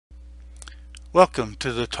Welcome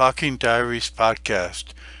to the Talking Diaries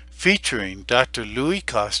podcast featuring Dr. Louis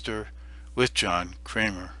Koster with John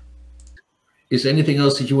Kramer. Is there anything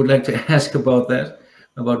else that you would like to ask about that?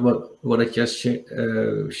 About what I just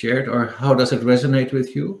shared, or how does it resonate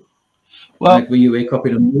with you? Well, Like when you wake up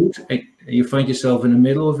in a mood and you find yourself in the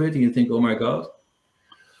middle of it, and you think, "Oh my God."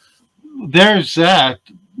 there's that,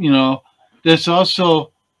 you know, there's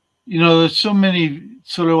also, there's so many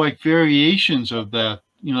sort of like variations of that.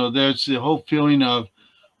 There's the whole feeling of,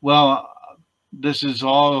 well, this is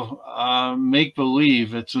all make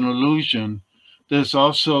believe, it's an illusion. There's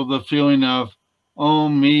also the feeling of, oh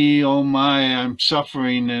me, oh my, I'm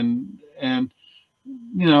suffering. And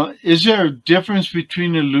is there a difference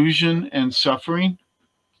between illusion and suffering?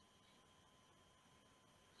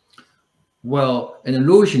 Well, an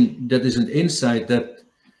illusion, that is an insight that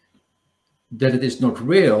it is not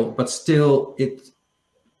real, but still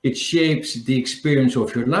it shapes the experience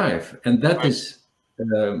of your life, and that Right. is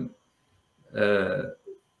um, uh,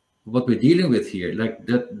 what we're dealing with here. Like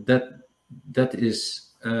that is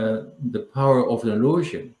the power of an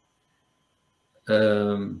illusion.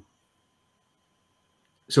 Um,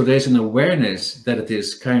 so there's an awareness that it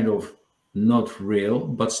is kind of not real,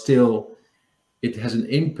 but still it has an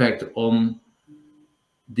impact on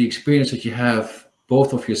the experience that you have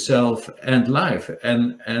both of yourself and life,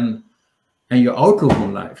 and your outlook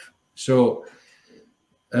on life. So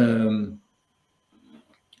um,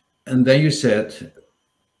 and then you said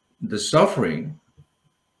the suffering,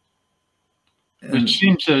 Which and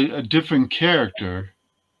seems a different character.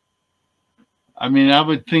 I mean, I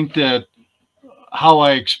would think that how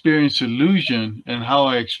I experience illusion and how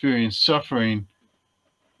I experience suffering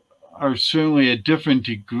are certainly a different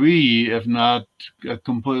degree, if not a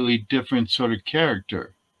completely different sort of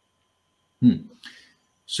character.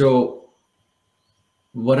 so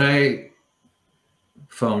what I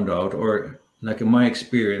found out, or like in my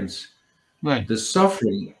experience, Right. the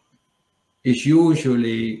suffering is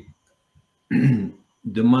usually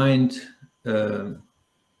the mind uh,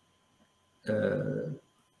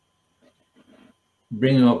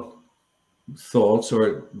 bringing up thoughts,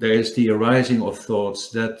 or there is the arising of thoughts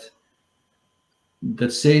that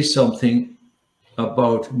say something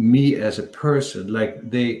about me as a person.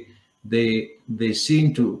 Like they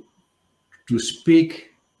seem to speak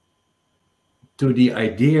to the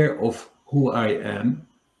idea of who I am,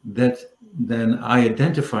 that then I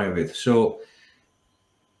identify with. So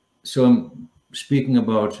I'm speaking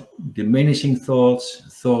about diminishing thoughts,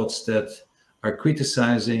 thoughts that are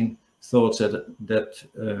criticizing, thoughts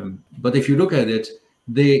but if you look at it,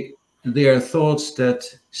 they they are thoughts that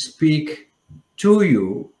speak to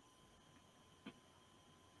you,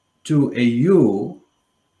 to a you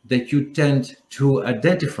that you tend to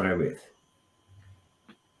identify with.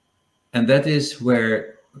 And that is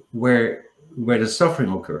where the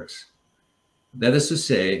suffering occurs. That is to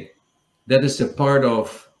say, that is a part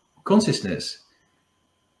of consciousness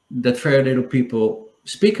that very little people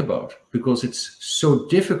speak about, because it's so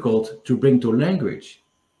difficult to bring to language.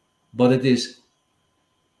 But it is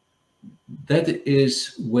that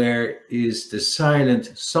is where is the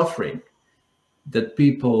silent suffering that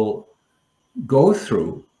people go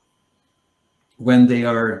through when they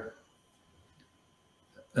are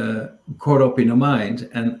caught up in the mind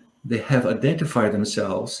and they have identified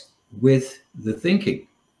themselves with the thinking.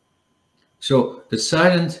 So the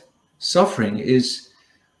silent suffering is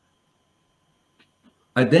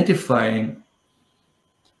identifying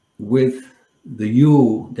with the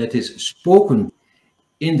you that is spoken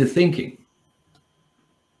in the thinking.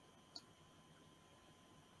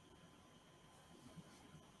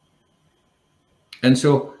 And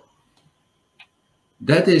so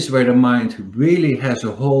that is where the mind really has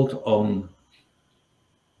a hold on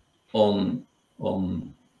on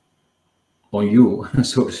on you,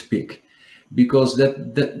 so to speak, because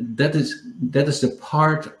that is the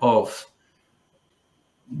part of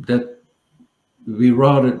that we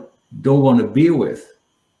rather don't want to be with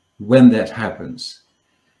when that happens.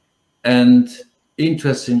 And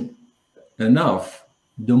interesting enough,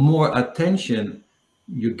 the more attention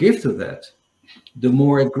you give to that, the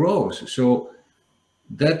more it grows. So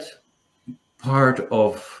that part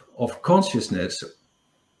of consciousness,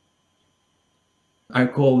 I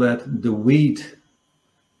call that the weed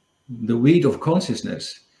of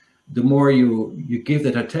consciousness. The more you give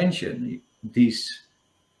that attention, these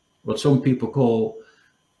what some people call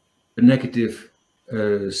a negative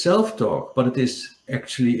self-talk, but it is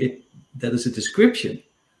actually that is a description.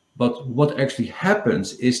 But what actually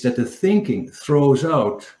happens is that the thinking throws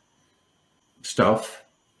out stuff,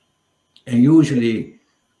 and usually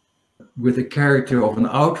with the character of an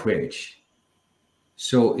outrage.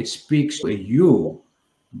 So it speaks to a you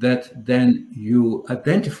that then you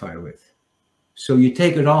identify with. So you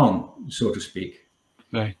take it on, so to speak.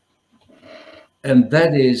 Right. And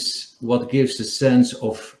that is what gives the sense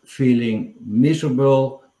of feeling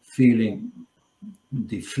miserable, feeling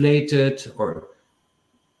deflated,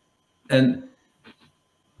 and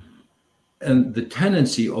the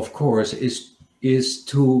tendency, of course, is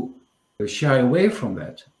to shy away from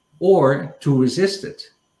that or to resist it.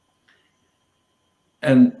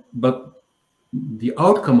 But the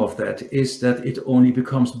outcome of that is that it only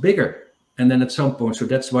becomes bigger. And then at some point, so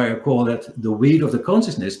that's why I call that the weed of the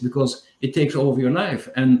consciousness, because it takes over your life.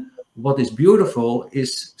 And what is beautiful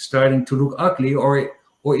is starting to look ugly or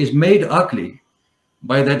is made ugly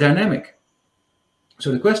by that dynamic.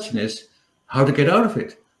 So the question is how to get out of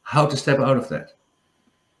it, how to step out of that.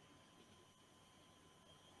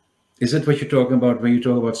 Is that what you're talking about when you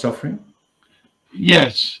talk about suffering?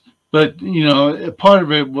 Yes. But, part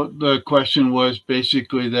of it, what the question was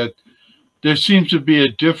basically that there seems to be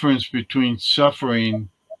a difference between suffering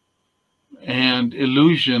and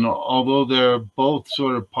illusion, although they're both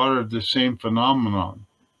sort of part of the same phenomenon.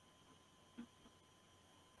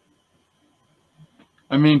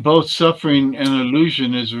 I mean, both suffering and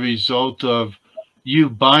illusion is a result of you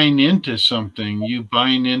buying into something, you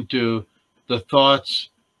buying into the thoughts,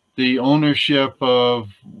 the ownership of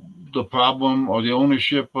the problem or the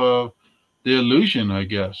ownership of the illusion, I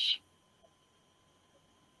guess.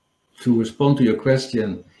 To respond to your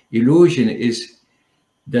question, illusion is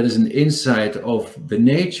an insight of the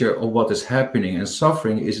nature of what is happening, and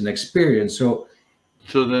suffering is an experience. So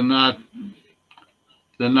they're not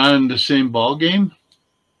in the same ball game.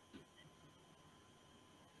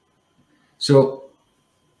 So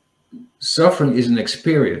suffering is an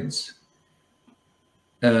experience,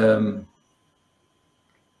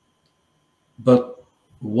 but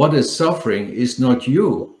what is suffering is not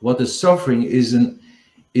you. What is suffering is an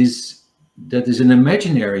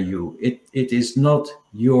imaginary you. It is not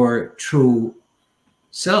your true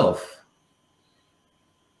self.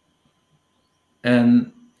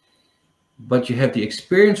 But you have the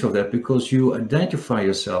experience of that because you identify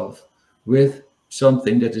yourself with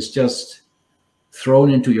something that is just thrown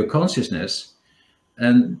into your consciousness,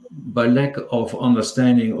 and by lack of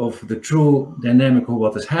understanding of the true dynamic of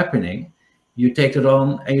what is happening, you take it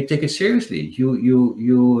on and you take it seriously.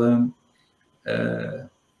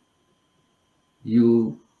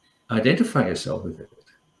 You identify yourself with it,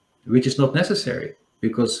 which is not necessary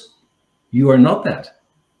because you are not that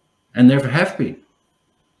and never have been.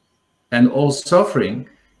 And all suffering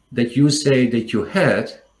that you say that you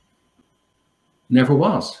had never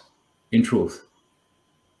was, in truth.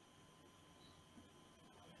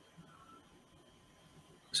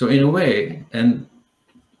 So in a way, and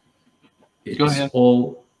it's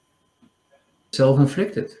all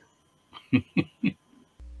self-inflicted.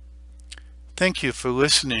 Thank you for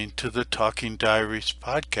listening to the Talking Diaries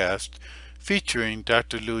podcast featuring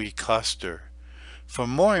Dr. Louis Koster. For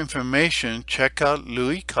more information, check out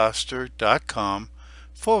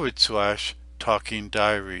louiskoster.com/Talking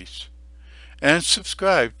Diaries and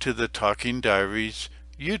subscribe to the Talking Diaries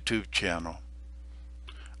YouTube channel.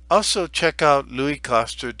 Also check out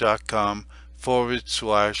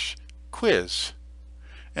louiskoster.com/quiz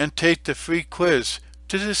and take the free quiz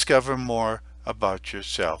to discover more about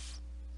yourself.